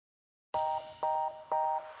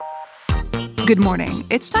Good morning.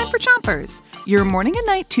 It's time for Chompers, your morning and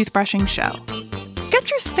night toothbrushing show. Get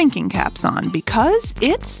your thinking caps on because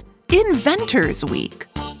it's Inventors Week.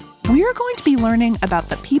 We are going to be learning about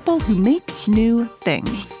the people who make new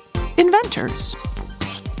things. Inventors.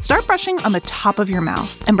 Start brushing on the top of your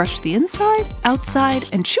mouth and brush the inside, outside,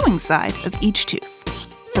 and chewing side of each tooth.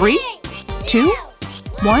 3, 2,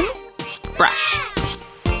 1, brush.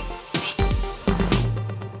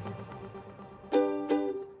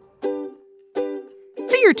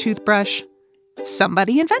 See your toothbrush?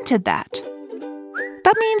 Somebody invented that.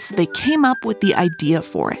 That means they came up with the idea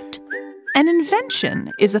for it. An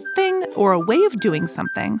invention is a thing or a way of doing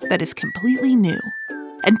something that is completely new.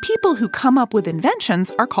 And people who come up with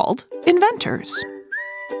inventions are called inventors.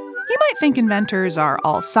 You might think inventors are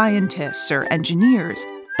all scientists or engineers,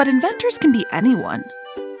 but inventors can be anyone.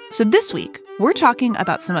 So this week, we're talking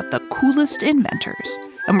about some of the coolest inventors,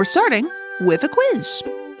 and we're starting with a quiz.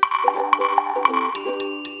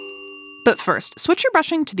 But first, switch your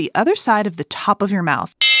brushing to the other side of the top of your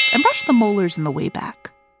mouth and brush the molars in the way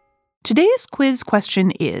back. Today's quiz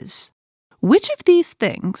question is, which of these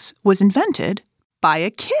things was invented by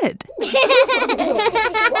a kid?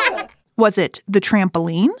 Was it the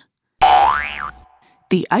trampoline,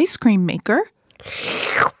 the ice cream maker,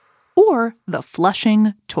 or the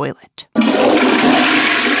flushing toilet?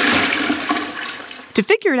 To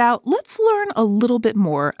figure it out, let's learn a little bit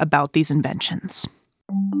more about these inventions.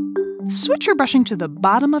 Switch your brushing to the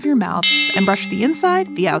bottom of your mouth and brush the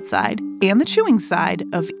inside, the outside, and the chewing side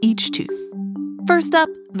of each tooth. First up,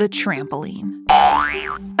 the trampoline.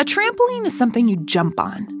 A trampoline is something you jump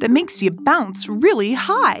on that makes you bounce really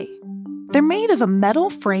high. They're made of a metal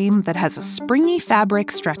frame that has a springy fabric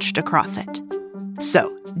stretched across it.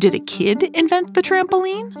 So, did a kid invent the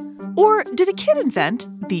trampoline? Or did a kid invent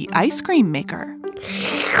the ice cream maker?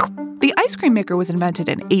 The ice cream maker was invented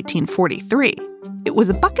in 1843. It was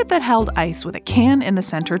a bucket that held ice with a can in the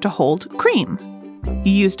center to hold cream.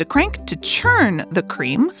 You used a crank to churn the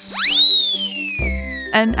cream,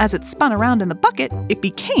 and as it spun around in the bucket, it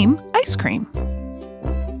became ice cream.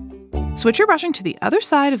 Switch your brushing to the other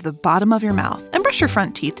side of the bottom of your mouth and brush your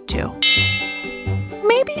front teeth too.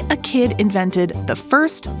 Maybe a kid invented the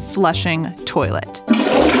first flushing toilet.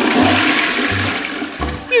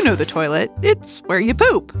 You know the toilet. It's where you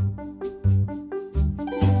poop.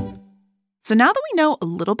 So now that we know a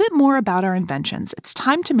little bit more about our inventions, it's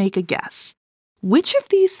time to make a guess. Which of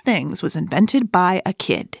these things was invented by a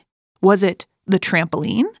kid? Was it the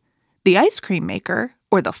trampoline, the ice cream maker,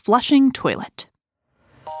 or the flushing toilet?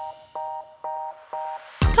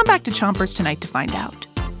 Come back to Chompers tonight to find out.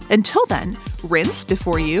 Until then, rinse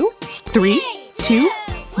before you 3, 2,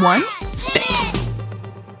 1, spit.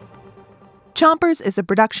 Chompers is a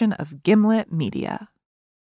production of Gimlet Media.